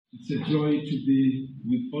It's a joy to be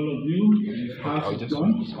with all of you in the house of God.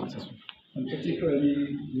 And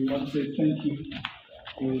particularly, we want to say thank you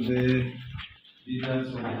to the leaders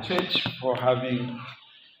of the church for having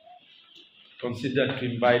considered to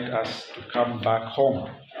invite us to come back home.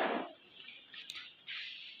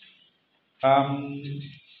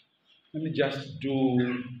 Let me just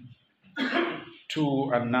do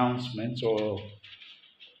two announcements, or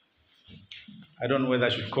I don't know whether I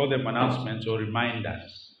should call them announcements or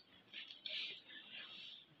reminders.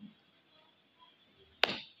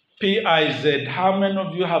 PIZ. How many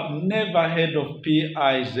of you have never heard of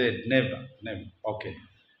PIZ? Never. Okay.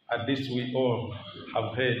 At least we all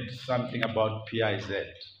have heard something about PIZ.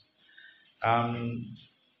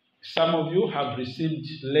 Some of you have received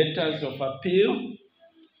letters of appeal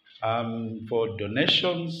for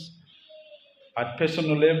donations at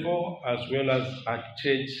personal level as well as at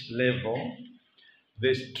church level.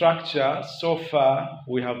 The structure, so far,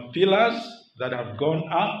 we have pillars that have gone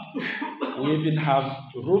up. We even have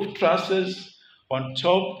roof trusses on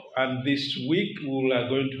top, and this week we are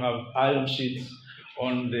going to have iron sheets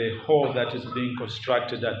on the hall that is being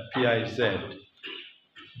constructed at PIZ.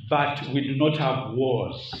 But we do not have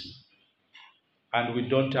walls, and we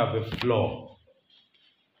don't have a floor.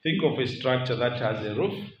 Think of a structure that has a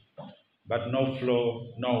roof, but no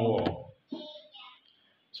floor, no wall.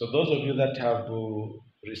 So those of you that have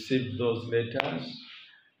received those letters,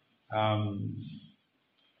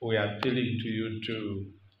 we are appealing to you to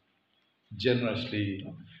generously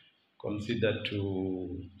consider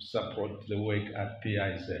to support the work at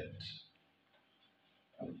PIZ.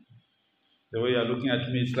 The way you're looking at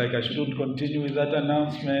me, it's like I shouldn't continue with that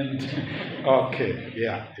announcement. Okay,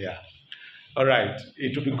 yeah. All right,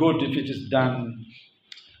 it would be good if it is done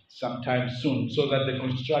sometime soon so that the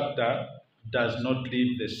constructor does not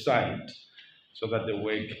leave the site, so that the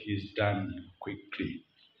work is done quickly.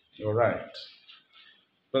 All right.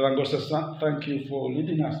 Brother Ngosa, thank you for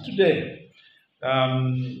leading us today.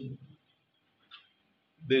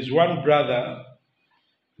 There's one brother,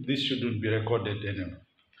 this shouldn't be recorded anyway.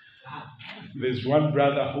 There's one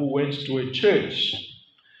brother who went to a church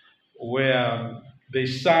where they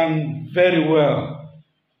sang very well.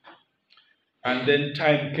 And then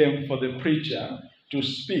time came for the preacher to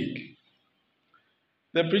speak.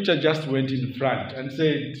 The preacher just went in front and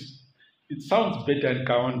said, "It sounds better in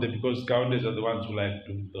Kaonde because Kaondes are the ones who like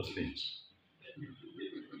doing those things."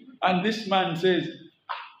 And this man says,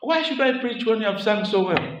 "Why should I preach when you have sung so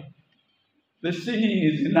well? The singing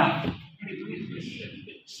is enough."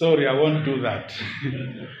 Sorry, I won't do that.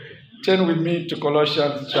 Turn with me to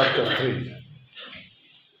Colossians chapter 3.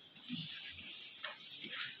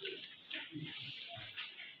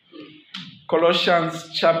 Colossians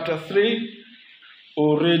chapter 3.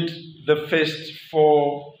 We'll read the first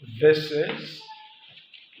 4 verses.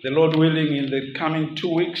 The Lord willing, in the coming 2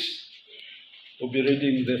 weeks, we'll be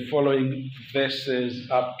reading the following verses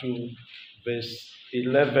up to verse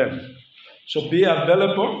 11. So be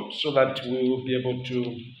available so that we will be able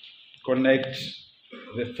to connect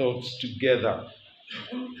the thoughts together.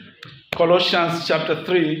 Colossians chapter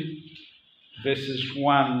 3, verses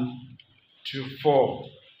 1 to 4.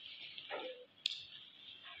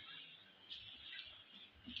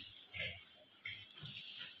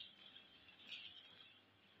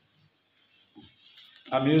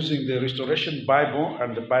 I'm using the Restoration Bible,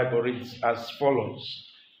 and the Bible reads as follows.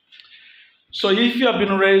 So if you have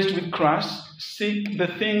been raised with Christ, seek the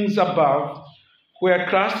things above, where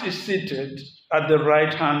Christ is seated at the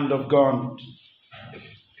right hand of God.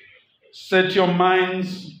 Set your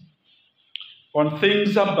minds on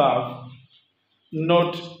things above,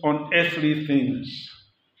 not on earthly things.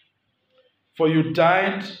 For you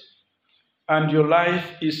died, and your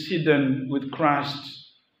life is hidden with Christ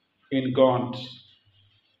in God.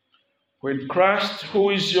 When Christ,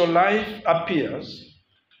 who is your life, appears,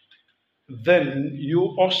 then you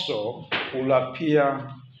also will appear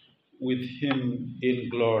with him in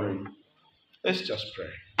glory. Let's just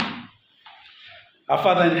pray. Our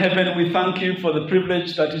Father in heaven, we thank you for the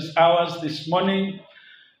privilege that is ours this morning,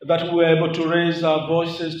 that we were able to raise our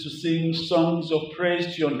voices to sing songs of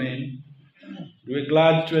praise to your name. We're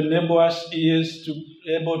glad to enable us ears to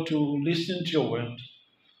be able to listen to your word.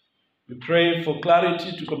 We pray for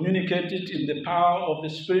clarity to communicate it in the power of the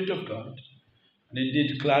Spirit of God, and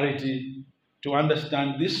indeed clarity to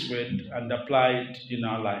understand this word and apply it in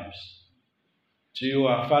our lives. To you,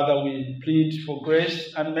 our Father, we plead for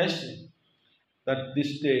grace and mercy, that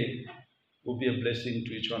this day will be a blessing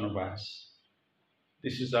to each one of us.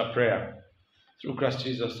 This is our prayer. Through Christ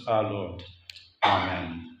Jesus our Lord.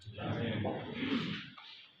 Amen. Amen.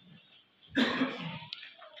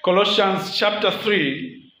 Colossians chapter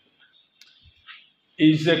 3,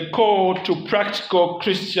 is a call to practical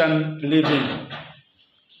Christian living.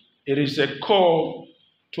 It is a call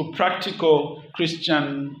to practical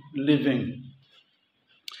Christian living.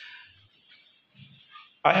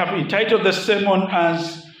 I have entitled the sermon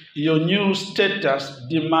as Your New Status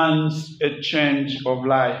Demands a Change of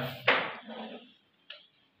Life.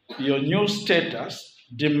 Your new status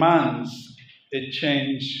demands a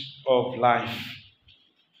change of life.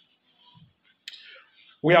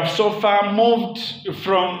 We have so far moved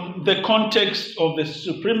from the context of the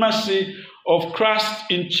supremacy of Christ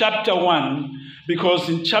in chapter 1, because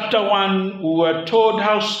in chapter 1 we were told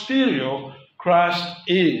how superior Christ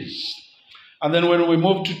is. And then when we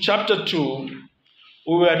moved to chapter 2,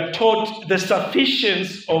 we were taught the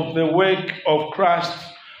sufficiency of the work of Christ,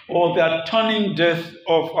 or the atoning death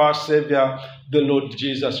of our Savior, the Lord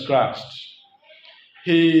Jesus Christ.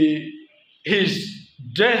 His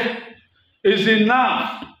death is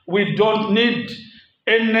enough. We don't need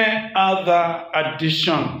any other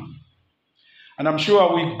addition. And I'm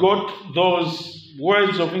sure we got those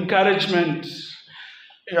words of encouragement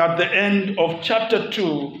at the end of chapter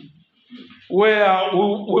 2, where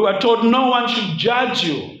we were told no one should judge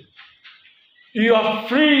you. You are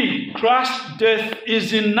free. Christ's death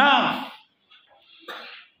is enough.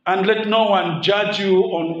 And let no one judge you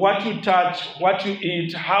on what you touch, what you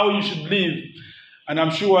eat, how you should live. And I'm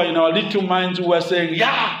sure in our little minds we were saying,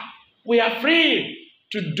 yeah, we are free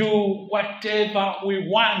to do whatever we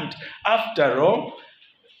want. After all,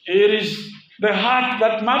 it is the heart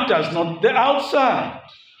that matters, not the outside.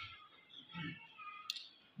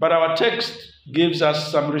 But our text gives us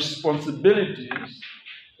some responsibilities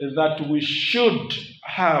that we should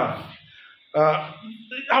have.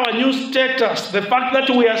 Our new status, the fact that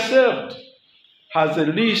we are saved, has a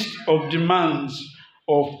list of demands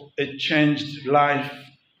of a changed life.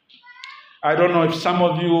 I don't know if some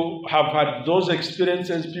of you have had those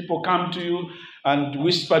experiences. People come to you and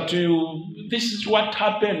whisper to you, this is what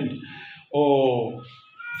happened, or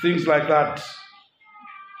things like that.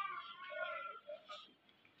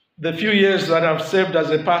 The few years that I've served as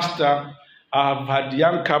a pastor, I've had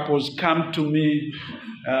young couples come to me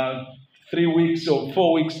 3 weeks or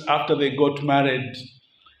 4 weeks after they got married.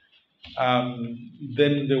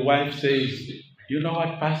 Then the wife says, you know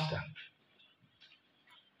what, Pastor?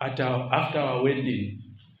 After our wedding,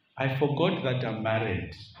 I forgot that I'm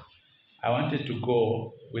married. I wanted to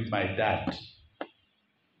go with my dad.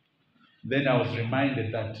 Then I was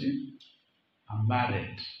reminded that I'm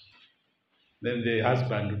married. Then the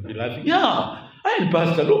husband would be laughing, yeah, and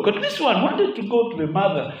Pastor, look at this one, wanted to go to the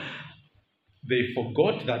mother. They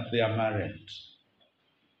forgot that they are married.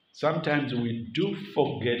 Sometimes we do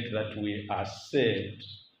forget that we are saved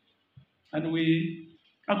and we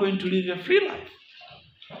are going to live a free life.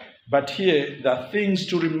 But here, there are things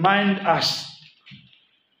to remind us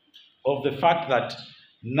of the fact that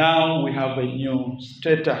now we have a new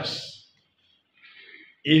status.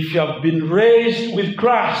 If you have been raised with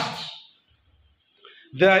Christ,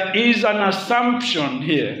 there is an assumption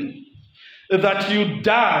here that you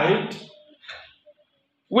died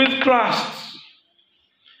with Christ.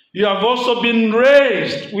 You have also been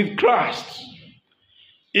raised with Christ.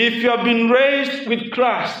 If you have been raised with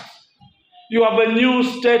Christ, you have a new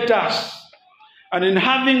status. And in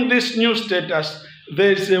having this new status,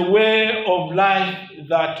 there's a way of life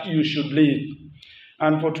that you should live.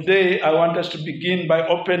 And for today, I want us to begin by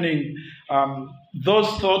opening those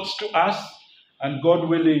thoughts to us. And God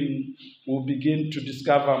willing, we'll begin to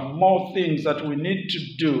discover more things that we need to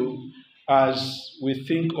do as we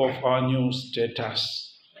think of our new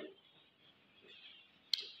status.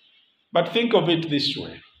 But think of it this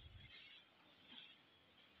way,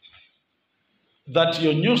 that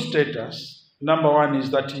your new status, number one, is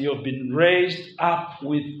that you've been raised up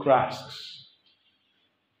with Christ.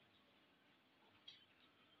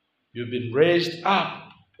 You've been raised up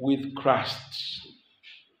with Christ.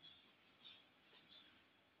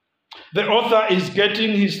 The author is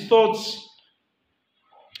getting his thoughts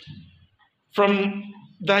from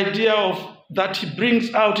the idea of that he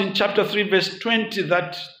brings out in chapter 3, verse 20,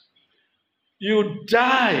 that you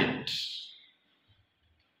died.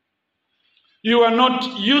 You are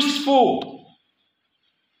not useful,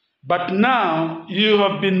 but now you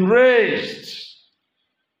have been raised.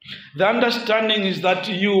 The understanding is that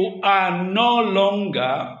you are no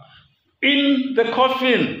longer in the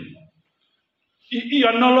coffin. You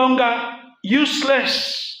are no longer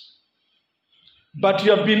useless, but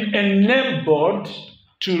you have been enabled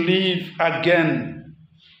to live again.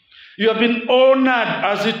 You have been honored,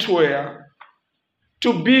 as it were,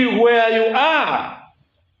 to be where you are.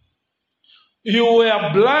 You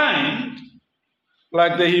were blind,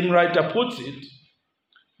 like the hymn writer puts it,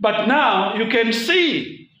 But now you can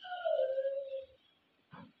see,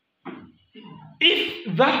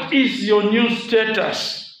 if that is your new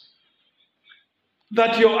status,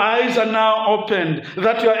 that your eyes are now opened,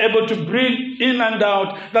 that you are able to breathe in and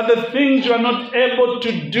out, that the things you are not able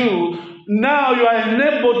to do, now you are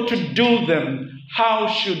enabled to do them. How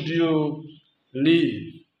should you live?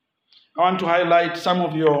 I want to highlight some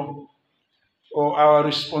of our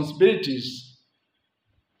responsibilities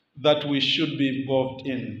that we should be involved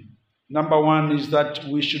in. Number one is that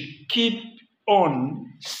we should keep on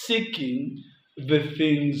seeking the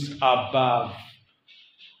things above.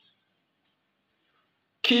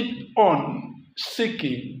 Keep on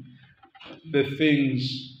seeking the things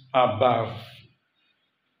above.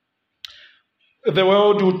 The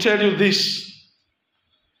world will tell you this.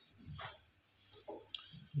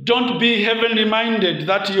 Don't be heavenly minded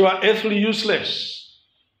that you are earthly useless.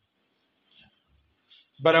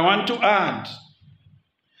 But I want to add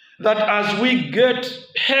that as we get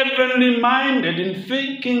heavenly minded in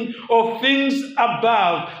thinking of things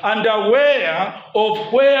above and aware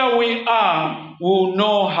of where we are, we'll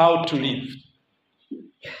know how to live.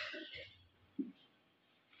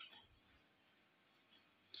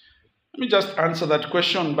 Let me just answer that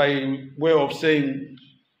question by way of saying,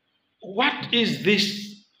 what is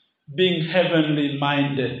this being heavenly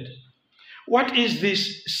minded? What is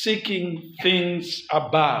this seeking things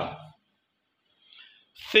above?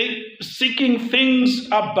 Seeking things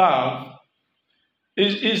above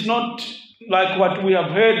is not like what we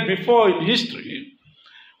have heard before in history,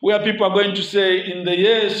 where people are going to say, in the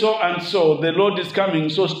year so and so, the Lord is coming,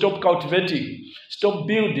 so stop cultivating, stop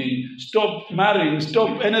building, stop marrying,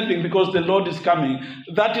 stop anything because the Lord is coming.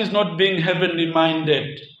 That is not being heavenly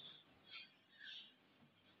minded.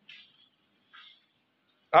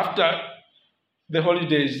 After the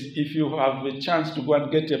holidays, if you have a chance to go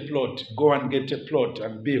and get a plot, go and get a plot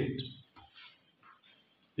and build,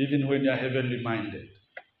 even when you are heavenly minded.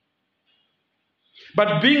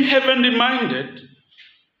 But being heavenly minded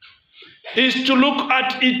is to look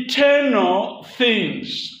at eternal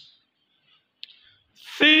things,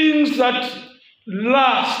 things that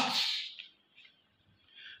last,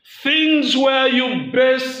 things where you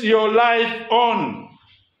base your life on.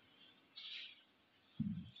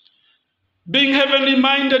 Being heavenly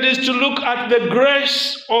minded is to look at the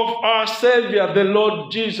grace of our Savior, the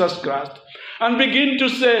Lord Jesus Christ, and begin to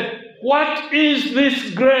say, what is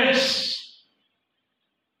this grace?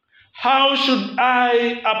 How should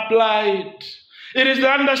I apply it? It is the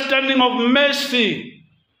understanding of mercy.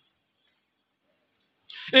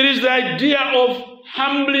 It is the idea of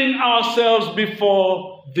humbling ourselves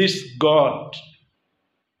before this God.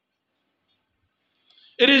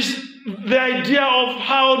 It is the idea of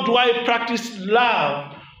how do I practice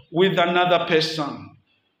love with another person.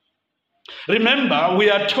 Remember, we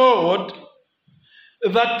are told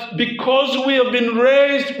that because we have been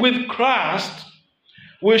raised with Christ,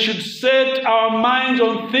 we should set our minds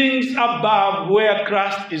on things above where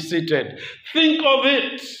Christ is seated. Think of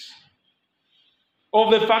it,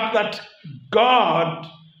 of the fact that God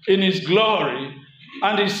in His glory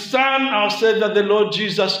and His Son, our Savior, the Lord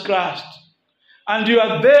Jesus Christ, and you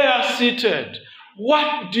are there seated.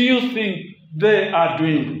 What do you think they are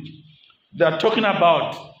doing? They are talking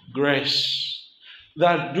about grace. They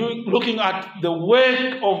are looking at the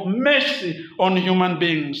work of mercy on human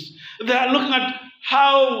beings. They are looking at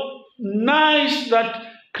how nice that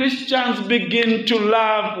Christians begin to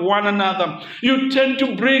love one another. You tend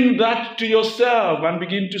to bring that to yourself and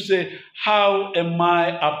begin to say, how am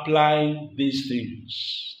I applying these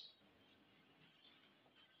things?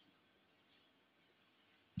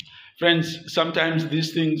 Friends, sometimes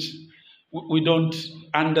these things, we don't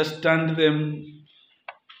understand them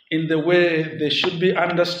in the way they should be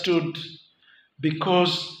understood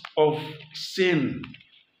because of sin.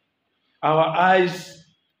 Our eyes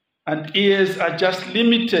and ears are just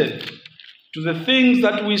limited to the things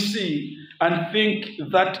that we see and think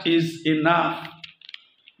that is enough.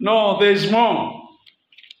 No, there's more.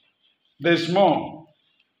 There's more.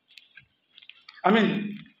 I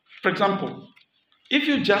mean, for example, if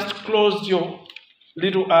you just closed your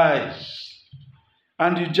little eyes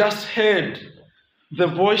and you just heard the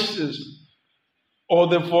voices or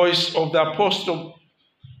the voice of the Apostle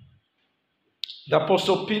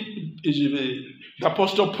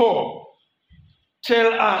Paul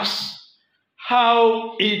tell us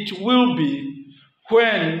how it will be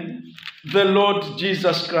when the Lord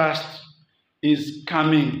Jesus Christ is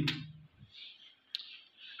coming.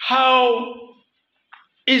 How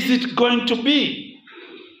is it going to be?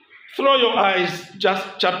 Throw your eyes just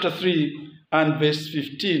chapter 3 and verse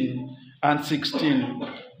 15 and 16.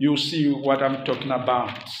 you'll see what I'm talking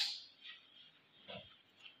about.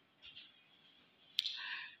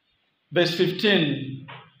 Verse 15,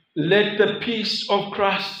 let the peace of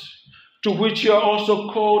Christ, to which you are also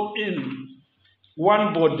called in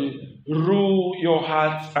one body, rule your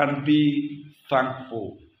hearts and be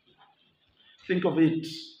thankful. Think of it,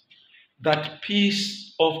 that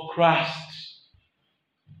peace of Christ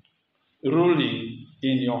ruling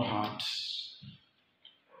in your hearts.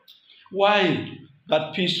 Why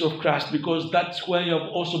that peace of Christ? Because that's where you have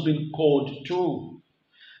also been called to.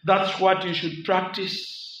 That's what you should practice.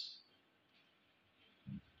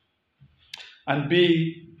 And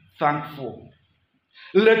be thankful.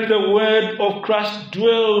 Let the word of Christ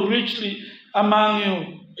dwell richly among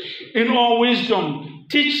you in all wisdom,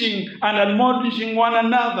 teaching and admonishing one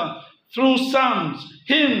another through psalms,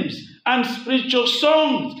 hymns, and spiritual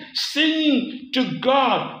songs, singing to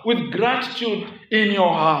God with gratitude in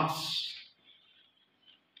your hearts.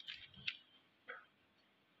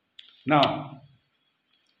 Now,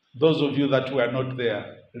 those of you that were not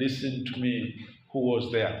there, listen to me who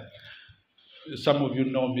was there. Some of you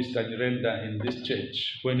know Mr. Nyirenda in this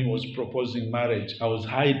church. When he was proposing marriage, I was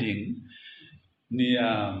hiding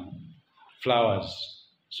near flowers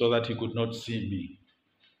so that he could not see me.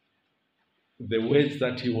 The words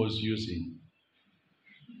that he was using.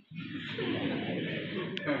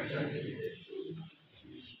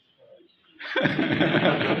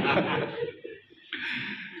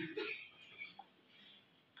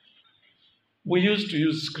 We used to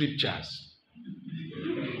use scriptures.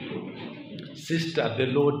 Sister, the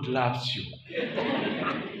Lord loves you,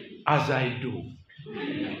 as I do.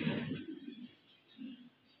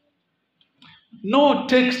 No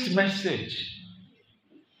text message.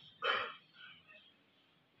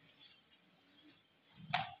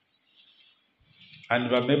 And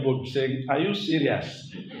Vamebo saying, are you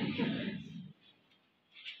serious?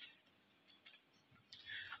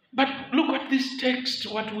 But look at this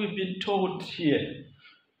text, what we've been told here.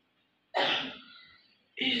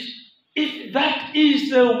 If that is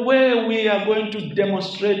the way we are going to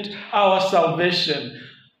demonstrate our salvation,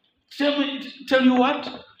 tell you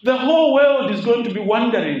what, the whole world is going to be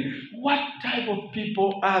wondering, what type of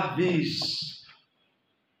people are these?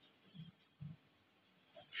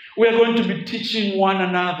 We are going to be teaching one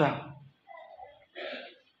another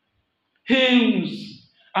hymns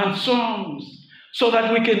and songs so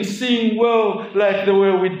that we can sing well like the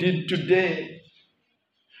way we did today.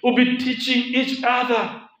 We'll be teaching each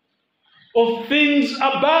other of things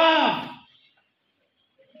above.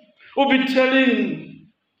 We'll be telling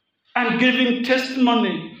and giving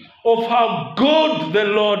testimony of how good the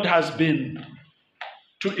Lord has been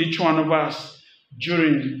to each one of us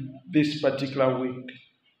during this particular week.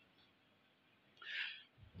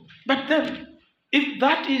 But then, if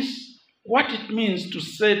that is what it means to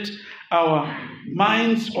set our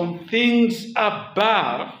minds on things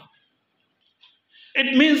above,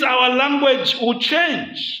 it means our language will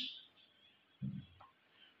change.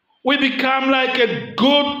 We become like a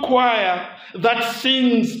good choir that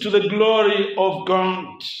sings to the glory of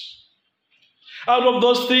God. Out of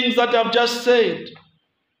those things that I've just said,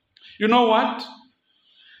 you know what?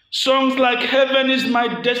 Songs like Heaven is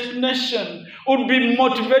My Destination would be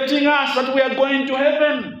motivating us that we are going to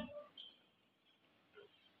heaven.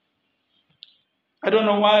 I don't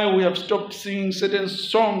know why we have stopped singing certain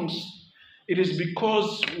songs. It is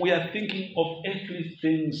because we are thinking of earthly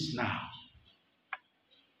things now.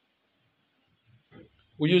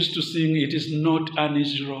 We used to sing, it is not an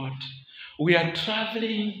easy road. We are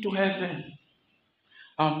traveling to heaven.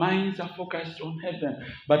 Our minds are focused on heaven.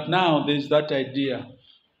 But now there's that idea.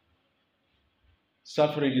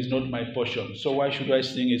 Suffering is not my portion. So why should I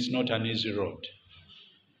sing it's not an easy road?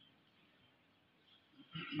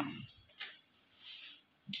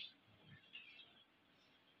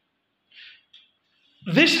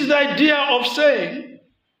 This is the idea of saying,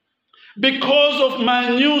 because of my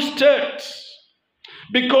new state,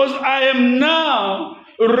 because I am now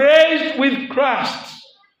raised with Christ,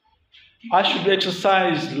 I should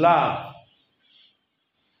exercise love.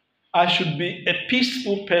 I should be a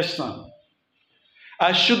peaceful person.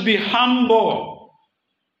 I should be humble.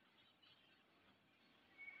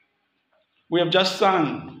 We have just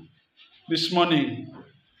sung this morning.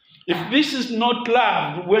 If this is not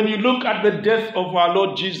love, when you look at the death of our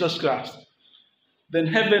Lord Jesus Christ, then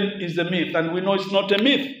heaven is a myth, and we know it's not a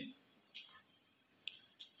myth.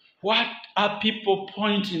 What are people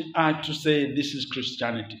pointing at to say this is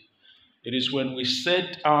Christianity? It is when we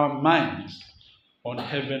set our minds on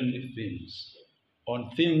heavenly things,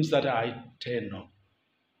 on things that are eternal.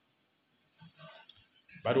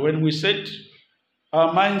 But when we set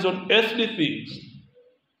our minds on earthly things,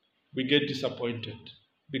 we get disappointed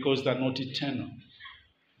because they're not eternal.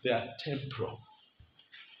 They are temporal.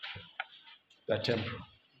 They're temporal.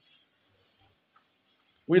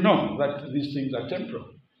 We know that these things are temporal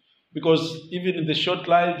because even in the short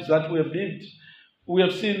lives that we have lived, we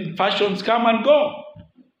have seen fashions come and go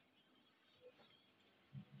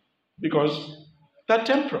because they're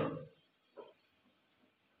temporal.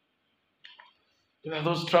 There are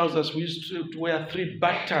those trousers we used to wear 3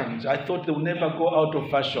 buttons. I thought they would never go out of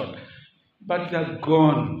fashion, but they're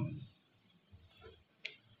gone.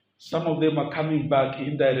 Some of them are coming back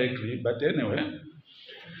indirectly, but anyway,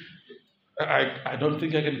 I don't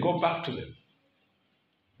think I can go back to them.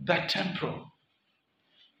 They're temporal.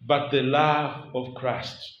 But the love of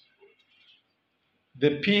Christ,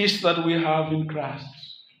 the peace that we have in Christ,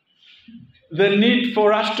 the need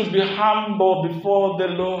for us to be humble before the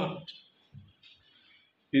Lord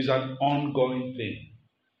is an ongoing thing.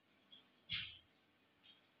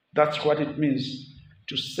 That's what it means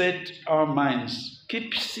to set our minds,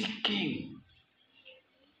 keep seeking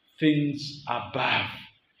things above.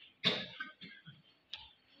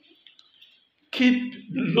 Keep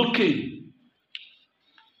looking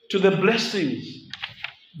to the blessings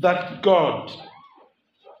that God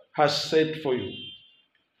has set for you.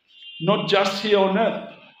 Not just here on earth,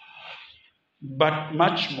 but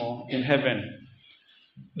much more in heaven.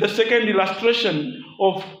 The second illustration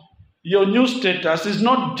of your new status is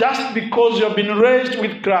not just because you have been raised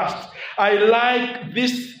with Christ. I like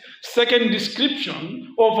this second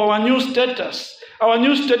description of our new status. Our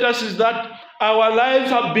new status is that our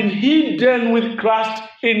lives have been hidden with Christ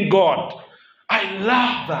in God. I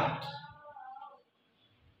love that.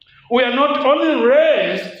 We are not only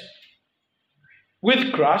raised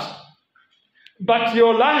with Christ, but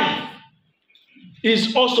your life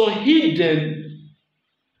is also hidden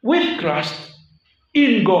with Christ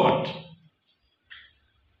in God.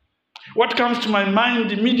 What comes to my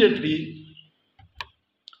mind immediately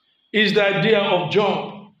is the idea of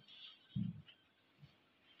Job,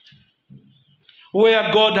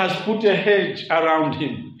 where God has put a hedge around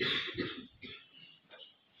him.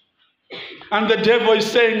 And the devil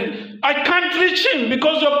is saying, I can't reach him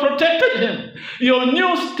because you've protected him. Your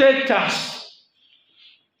new status,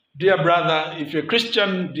 dear brother, if you're a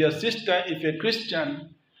Christian, dear sister, if you're a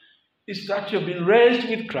Christian, is that you've been raised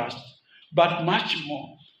with Christ, but much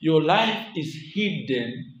more, your life is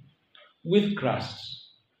hidden with Christ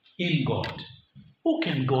in God. Who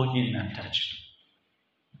can go in and touch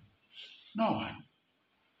you? No one.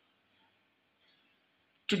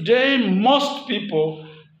 Today, most people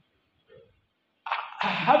are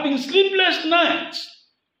having sleepless nights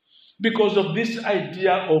because of this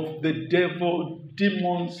idea of the devil,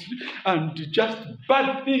 demons, and just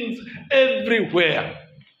bad things everywhere.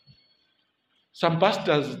 Some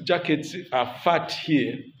pastors' jackets are fat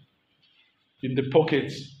here in the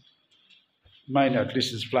pockets. Mine at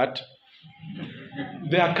least is flat.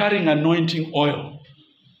 They are carrying anointing oil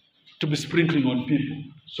to be sprinkling on people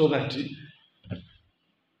so that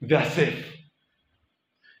they are safe.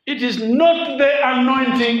 It is not the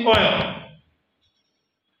anointing oil,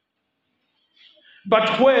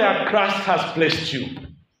 but where Christ has placed you.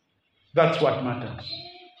 That's what matters.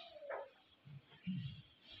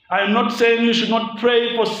 I am not saying you should not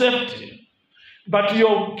pray for safety, but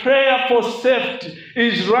your prayer for safety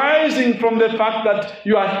is rising from the fact that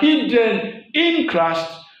you are hidden in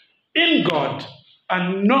Christ, in God,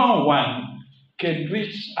 and no one can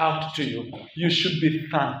reach out to you. You should be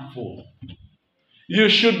thankful. You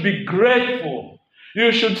should be grateful.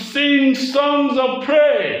 You should sing songs of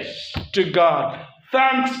praise to God.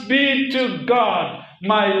 Thanks be to God.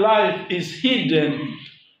 My life is hidden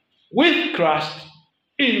with Christ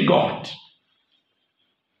in God.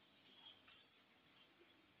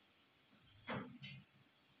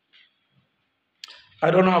 I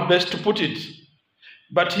don't know how best to put it,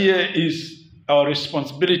 but here is our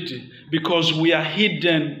responsibility because we are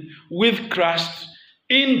hidden with Christ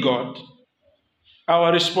in God.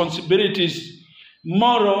 Our responsibility is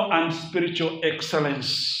moral and spiritual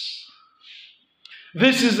excellence.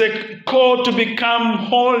 This is a call to become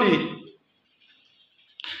holy,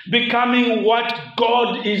 becoming what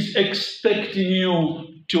God is expecting you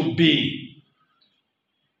to be.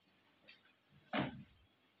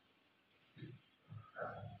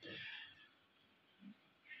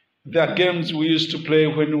 There are games we used to play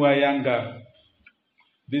when we were younger.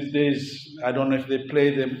 These days, I don't know if they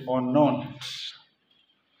play them or not.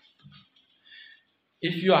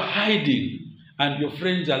 If you are hiding and your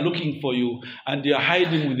friends are looking for you and you are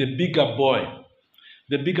hiding with a bigger boy,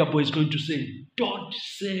 the bigger boy is going to say, don't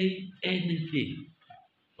say anything.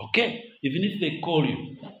 Okay? Even if they call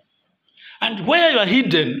you. And where you are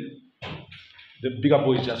hidden, the bigger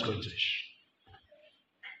boy is just going to say, shh.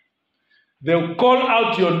 They'll call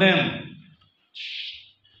out your name. Shh.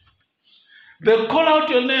 They'll call out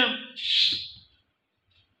your name. Shh.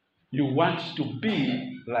 You want to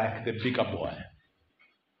be like the bigger boy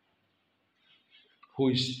who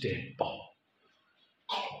is stable.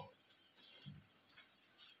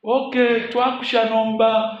 Okay, twakusha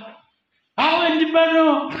nomba. Awe ndi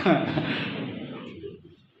bano.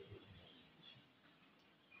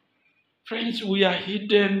 Friends, we are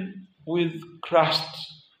hidden with Christ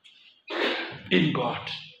in God.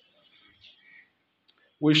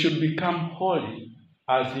 We should become holy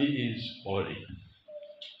as He is holy.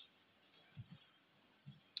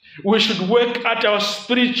 We should work at our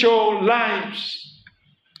spiritual lives.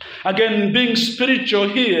 Again, being spiritual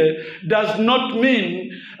here does not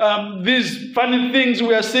mean these funny things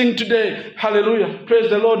we are seeing today. Hallelujah. Praise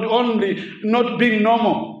the Lord. Only not being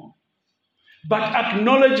normal, but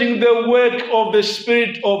acknowledging the work of the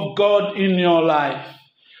Spirit of God in your life.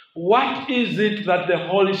 What is it that the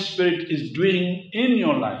Holy Spirit is doing in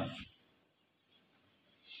your life?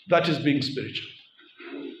 That is being spiritual.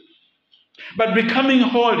 But becoming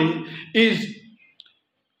holy is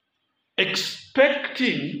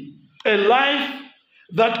expecting a life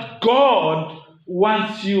that God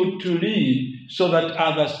wants you to live so that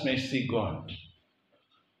others may see God.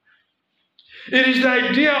 It is the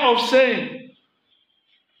idea of saying,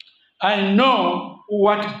 I know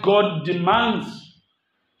what God demands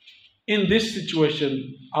in this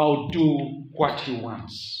situation. I'll do what He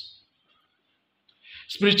wants.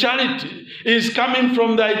 Spirituality is coming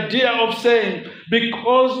from the idea of saying,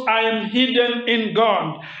 because I am hidden in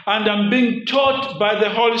God and I'm being taught by the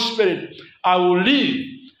Holy Spirit, I will live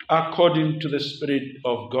according to the Spirit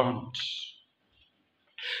of God.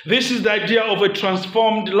 This is the idea of a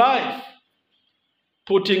transformed life,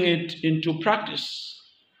 putting it into practice.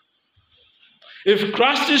 If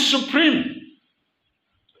Christ is supreme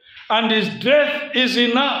and His death is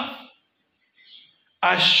enough,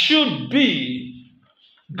 I should be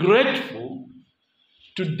grateful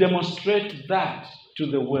to demonstrate that to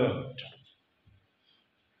the world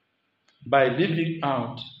by living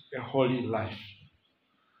out a holy life.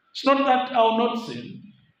 It's not that I'll not sin,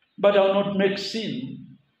 but I'll not make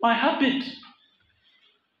sin my habit.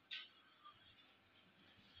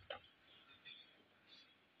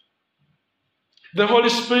 The Holy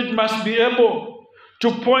Spirit must be able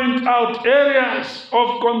to point out areas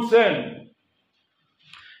of concern.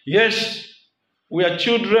 Yes, we are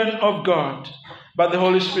children of God, but the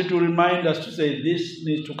Holy Spirit will remind us to say, this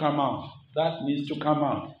needs to come out, that needs to come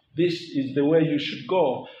out. This is the way you should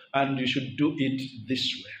go, and you should do it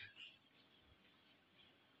this way.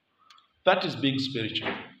 That is being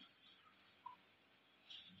spiritual.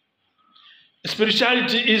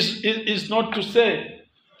 Spirituality is not to say,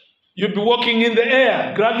 you'll be walking in the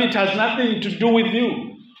air, gravity has nothing to do with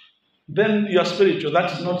you. Then you are spiritual.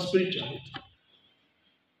 That is not spirituality.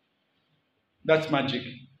 That's magic.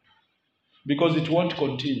 Because it won't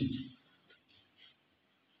continue.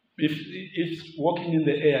 If walking in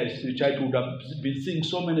the air is spirituality, you would have been seeing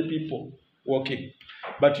so many people walking.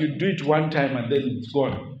 But you do it one time and then it's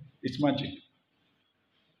gone. It's magic.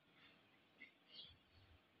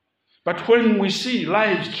 But when we see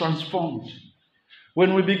lives transformed,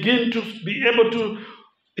 when we begin to be able to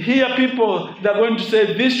hear people that are going to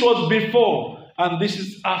say, this was before and this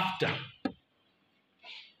is after.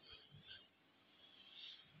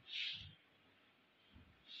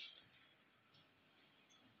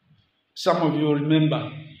 Some of you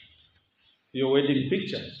remember your wedding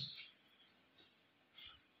pictures.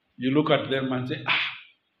 You look at them and say,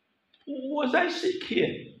 was I sick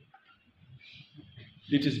here?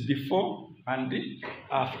 It is before and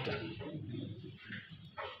after.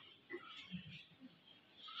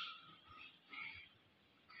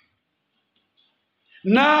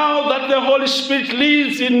 Now that the Holy Spirit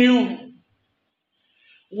lives in you,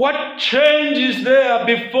 what change is there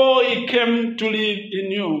before He came to live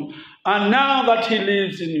in you? And now that He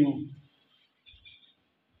lives in you,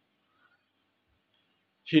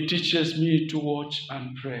 He teaches me to watch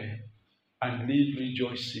and pray and live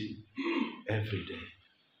rejoicing every day.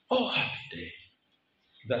 Oh, happy day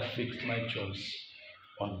that fixed my choice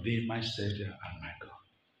on Thee, my Savior and my God.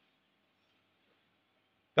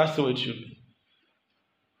 That's the way it should be.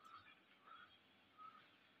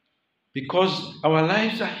 Because our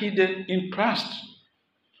lives are hidden in Christ,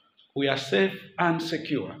 we are safe and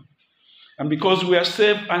secure. And because we are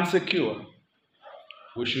safe and secure,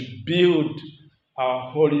 we should build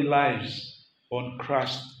our holy lives on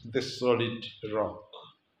Christ, the solid rock.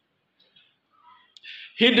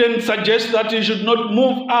 Hidden suggests that you should not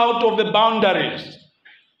move out of the boundaries.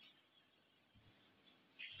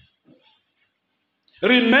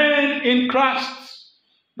 Remain in Christ.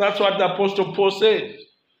 That's what the Apostle Paul said.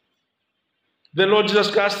 The Lord Jesus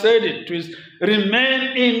Christ said it to his,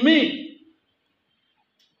 remain in me.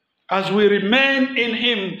 As we remain in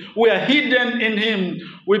him, we are hidden in him,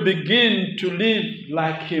 we begin to live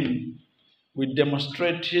like him. We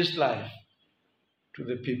demonstrate his life to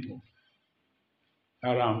the people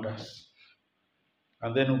around us.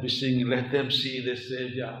 And then we'll be singing, let them see the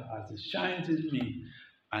Savior as he shines in me,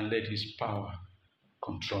 and let his power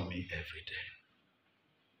control me every day.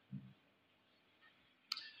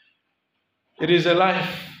 It is a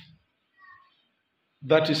life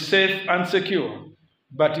that is safe and secure,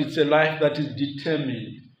 but it's a life that is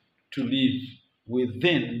determined to live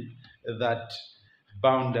within that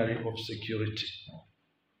boundary of security.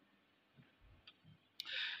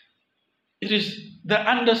 It is the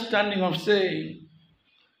understanding of saying,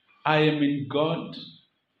 I am in God,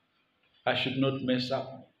 I should not mess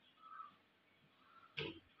up.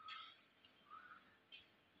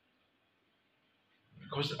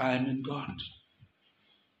 Because I am in God.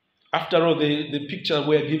 After all, the picture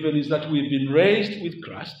we're given is that we've been raised with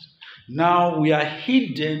Christ. Now we are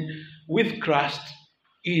hidden with Christ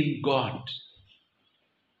in God.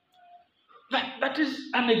 That is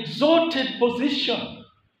an exalted position.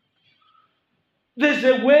 There's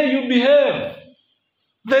a way you behave.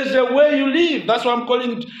 There's a way you live. That's why I'm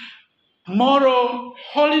calling it moral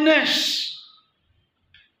holiness.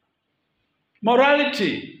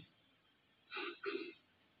 Morality.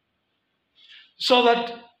 So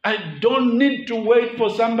that I don't need to wait for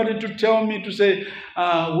somebody to tell me to say,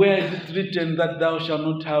 where is it written that thou shalt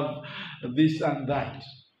not have this and that?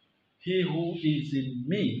 He who is in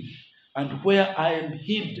me, and where I am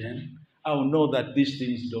hidden, I will know that these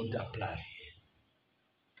things don't apply here.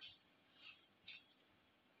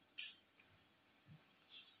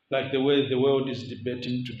 Like the way the world is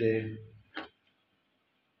debating today,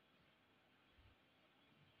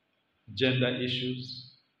 gender issues.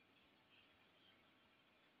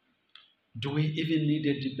 Do we even need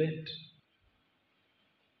a debate?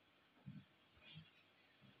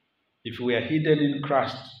 If we are hidden in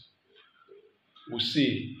Christ, we'll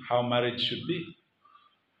see how marriage should be.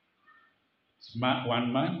 It's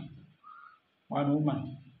one man, one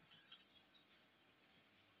woman.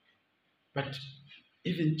 But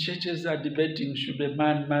even churches are debating, should a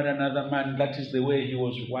man marry another man? That is the way he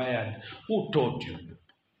was wired. Who taught you?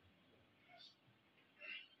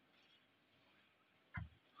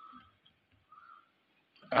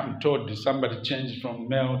 I'm told somebody changed from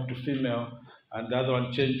male to female, and the other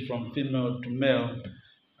one changed from female to male,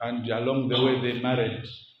 and along the way they married.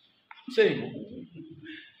 I'm saying,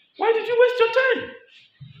 why did you waste your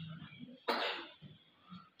time?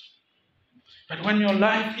 But when your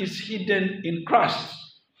life is hidden in Christ,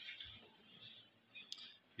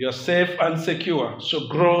 you're safe and secure. So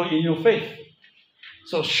grow in your faith.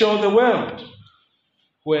 So show the world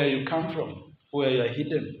where you come from, where you're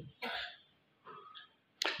hidden.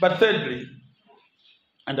 But thirdly,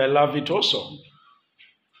 and I love it also,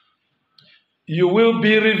 you will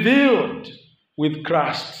be revealed with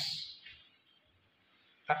Christ.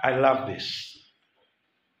 I love this.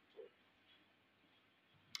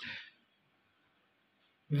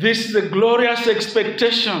 This is a glorious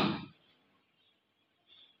expectation.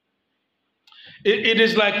 It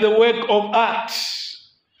is like the work of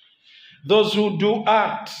arts. Those who do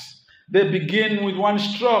arts, they begin with one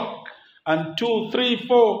stroke. And 2, 3,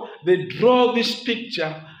 4, they draw this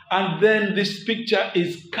picture, and then this picture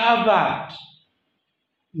is covered,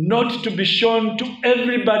 not to be shown to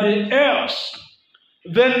everybody else.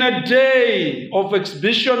 Then a day of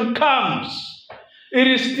exhibition comes. It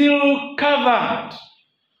is still covered.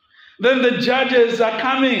 Then the judges are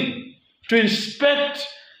coming to inspect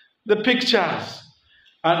the pictures,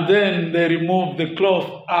 and then they remove the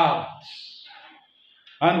cloth out.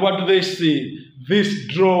 And what do they see? This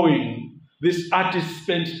drawing. This artist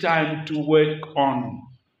spent time to work on.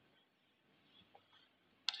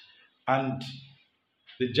 And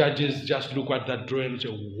the judges just look at that drawing and say,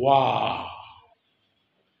 wow,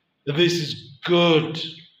 this is good.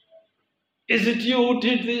 Is it you who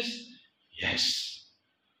did this? Yes,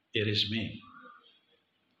 it is me.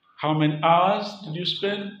 How many hours did you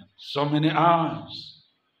spend? So many hours.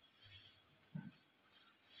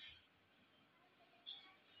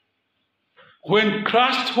 When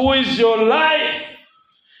Christ, who is your life,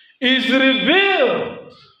 is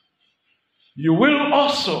revealed, you will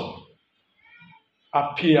also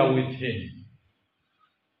appear with him.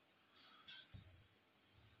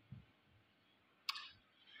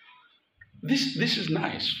 This is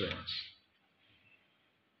nice, friends.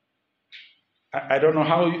 I don't know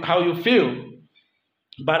how you feel,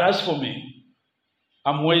 but as for me,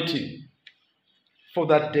 I'm waiting for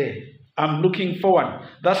that day. I'm looking forward.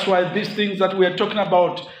 That's why these things that we are talking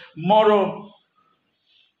about, moral,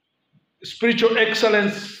 spiritual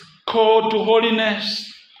excellence, call to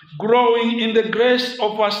holiness, growing in the grace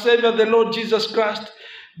of our Savior, the Lord Jesus Christ,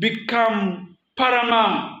 become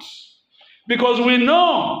paramount. Because we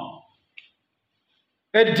know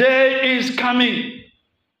a day is coming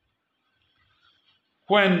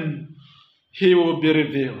when He will be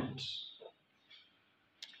revealed.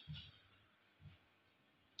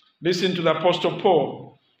 Listen to the Apostle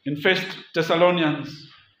Paul in 1 Thessalonians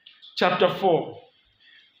chapter 4.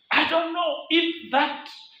 I don't know if that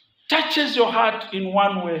touches your heart in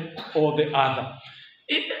one way or the other.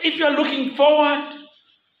 If you're looking forward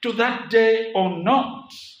to that day or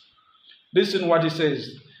not. Listen what he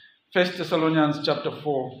says. 1 Thessalonians chapter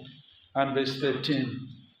 4 and verse 13.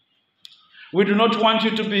 We do not want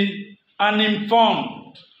you to be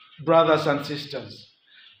uninformed, brothers and sisters,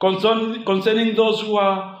 concerning those who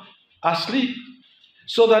are asleep,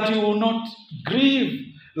 so that you will not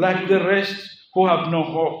grieve like the rest who have no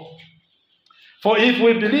hope. For if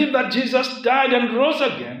we believe that Jesus died and rose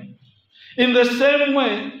again, in the same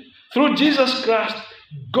way, through Jesus Christ,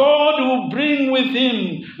 God will bring with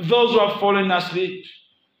him those who have fallen asleep.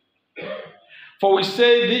 For we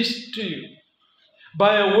say this to you,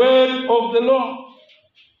 by a word of the Lord,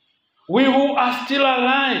 we who are still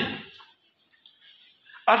alive,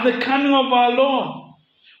 at the coming of our Lord,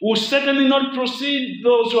 will certainly not precede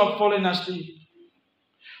those who have fallen asleep.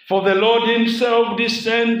 For the Lord himself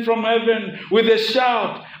descend from heaven with a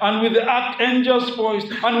shout, and with the archangel's voice,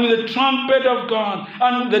 and with the trumpet of God,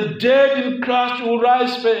 and the dead in Christ will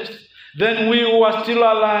rise first. Then we who are still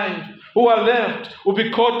alive, who are left, will be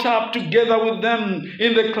caught up together with them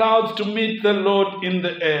in the clouds to meet the Lord in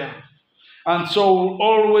the air. And so we'll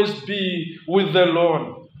always be with the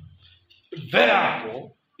Lord.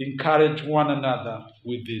 Therefore, encourage one another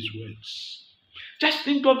with these words. Just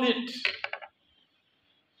think of it.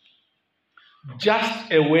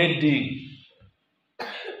 Just a wedding.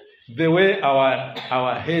 The way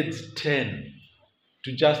our heads turn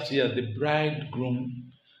to just hear the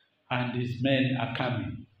bridegroom and his men are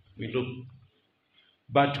coming. We look.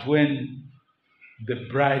 But when the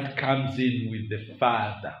bride comes in with the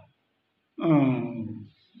father,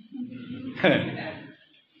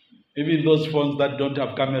 even those phones that don't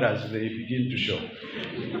have cameras, they begin to show.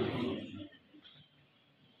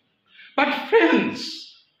 But friends,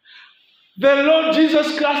 the Lord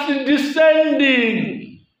Jesus Christ is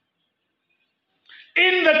descending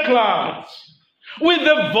in the clouds with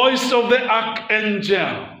the voice of the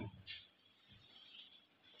archangel.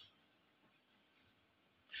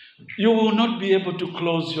 You will not be able to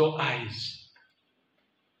close your eyes.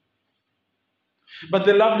 But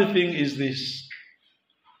the lovely thing is this.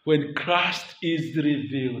 When Christ is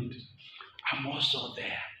revealed, I'm also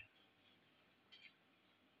there.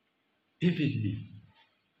 Even me,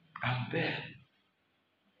 I'm there.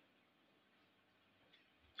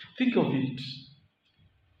 Think of it.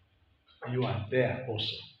 You are there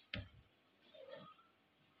also.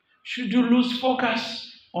 Should you lose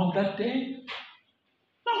focus on that day?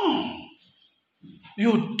 No.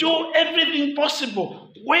 You do everything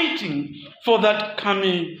possible, waiting for that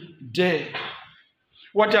coming day.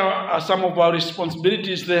 What are some of our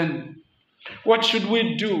responsibilities then? What should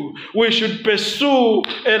we do? We should pursue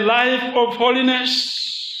a life of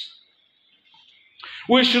holiness.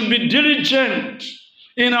 We should be diligent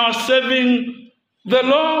in our serving the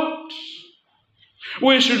Lord.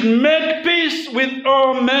 We should make peace with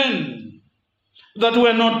all men, that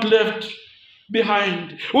we're not left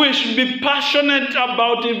behind. We should be passionate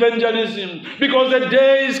about evangelism, because the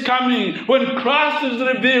day is coming when Christ is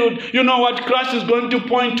revealed. You know what? Christ is going to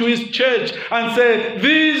point to his church and say,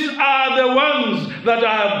 these are the ones that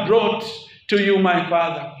I have brought to you, my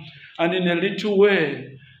Father. And in a little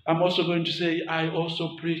way, I'm also going to say, I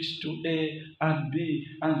also preach to A and B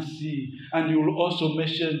and C. And you will also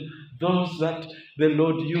mention those that the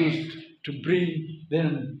Lord used to bring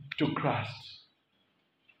them to Christ.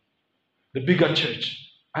 The bigger church,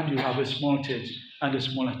 and you have a small church and a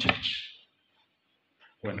smaller church.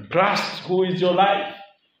 When Christ, who is your life,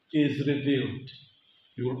 is revealed,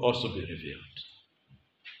 you will also be revealed.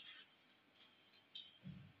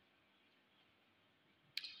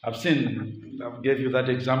 I gave you that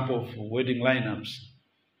example of wedding lineups.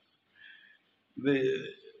 The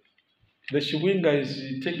Shiwinga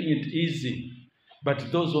is taking it easy, but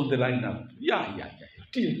those on the lineup,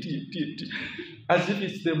 as if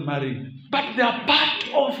it's them marrying. But they are part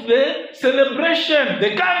of the celebration.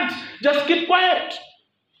 They can't just keep quiet.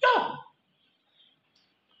 Yeah.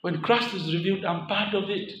 When Christ is revealed, I'm part of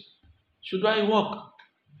it. Should I walk?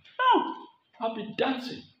 I'll be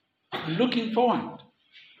dancing, looking forward.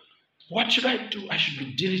 What should I do? I should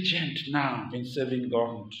be diligent now in serving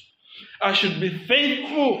God. I should be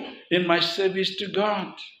faithful in my service to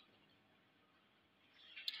God.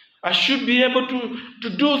 I should be able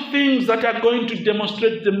to do things that are going to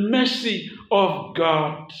demonstrate the mercy of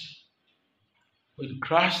God. When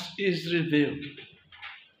Christ is revealed,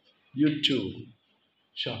 you too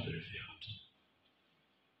shall be revealed.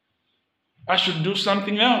 I should do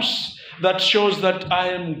something else that shows that I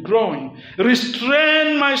am growing.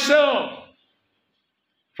 Restrain myself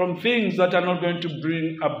from things that are not going to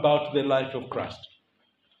bring about the life of Christ.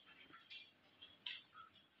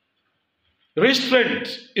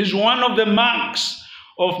 Restraint is one of the marks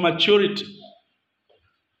of maturity.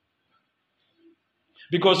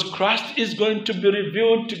 Because Christ is going to be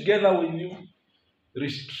revealed together with you.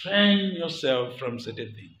 Restrain yourself from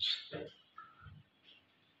certain things.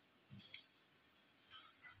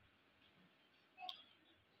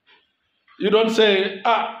 You don't say,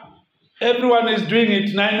 everyone is doing it.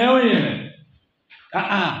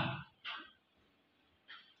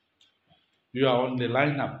 You are on the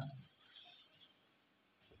lineup.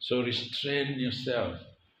 So restrain yourself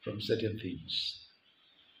from certain things.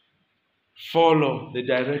 Follow the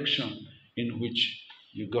direction in which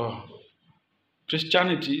you go.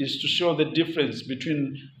 Christianity is to show the difference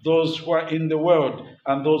between those who are in the world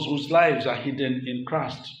and those whose lives are hidden in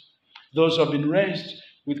Christ. Those who have been raised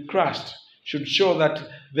with Christ should show that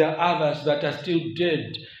there are others that are still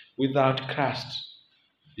dead without Christ.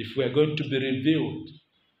 If we are going to be revealed,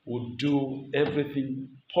 we'll do everything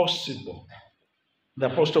possible. The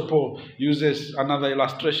Apostle Paul uses another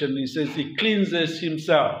illustration. He says he cleanses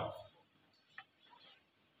himself.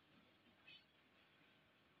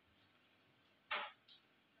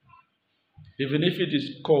 Even if it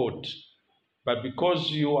is cold, but because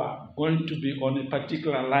you are going to be on a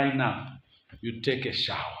particular lineup, you take a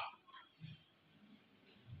shower.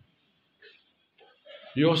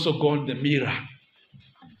 You also go in the mirror.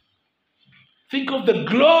 Think of the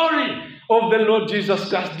glory of the Lord Jesus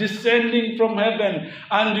Christ descending from heaven,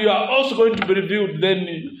 and you are also going to be revealed. Then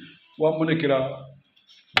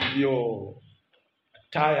your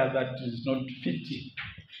attire that is not fitting.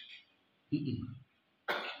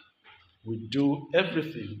 We do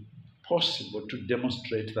everything possible to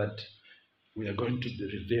demonstrate that we are going to be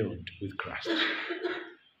revealed with Christ.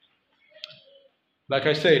 Like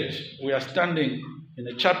I said, we are standing in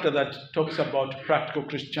a chapter that talks about practical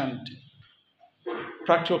Christianity.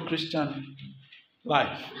 Practical Christian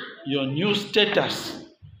life. Your new status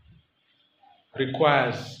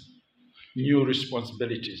requires new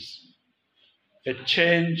responsibilities. A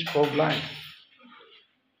change of life.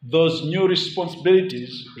 Those new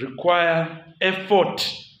responsibilities require effort.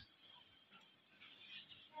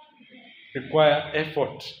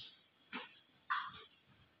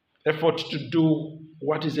 Effort to do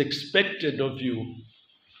what is expected of you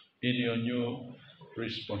in your new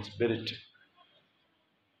responsibility.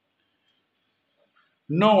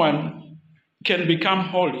 No one can become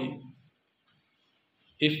holy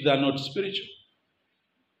if they are not spiritual.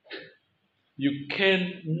 You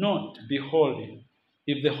cannot be holy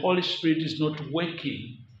if the Holy Spirit is not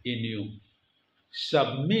working in you.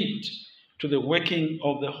 Submit to the working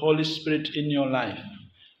of the Holy Spirit in your life.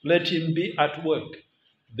 Let him be at work.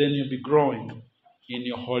 Then you'll be growing in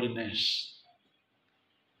your holiness.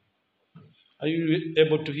 Are you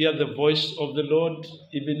able to hear the voice of the Lord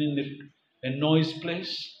even in a noisy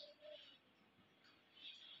place?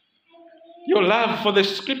 Your love for the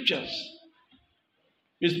scriptures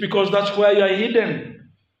is because that's where you are hidden.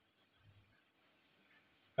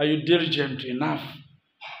 Are you diligent enough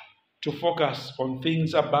to focus on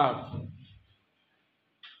things above?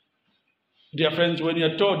 Dear friends, when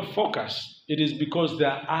you're told focus, it is because there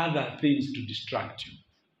are other things to distract you.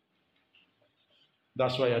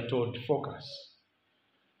 That's why you're told focus.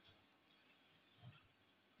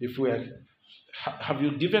 If we are, have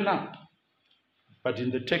you given up? But in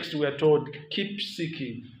the text we are told, keep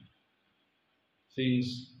seeking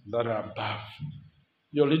things that are above.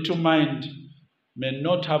 Your little mind may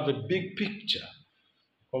not have a big picture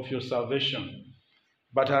of your salvation,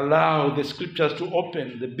 but allow the scriptures to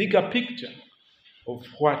open the bigger picture of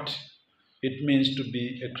what it means to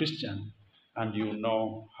be a Christian, and you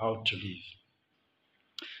know how to live.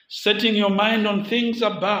 Setting your mind on things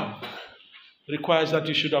above requires that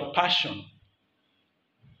you should have passion.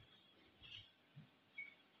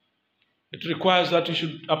 It requires that you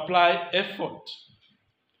should apply effort.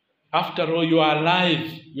 After all, you are alive.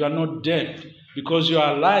 You are not dead. Because you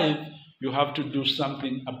are alive, you have to do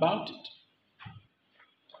something about it.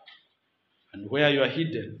 And where you are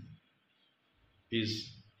hidden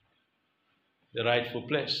is the rightful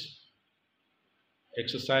place.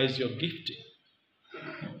 Exercise your gifting,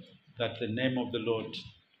 that the name of the Lord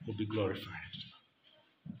will be glorified.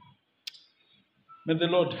 May the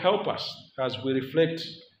Lord help us as we reflect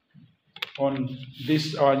on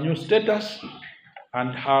this, our new status,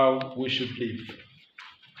 and how we should live.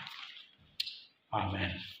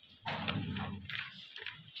 Amen.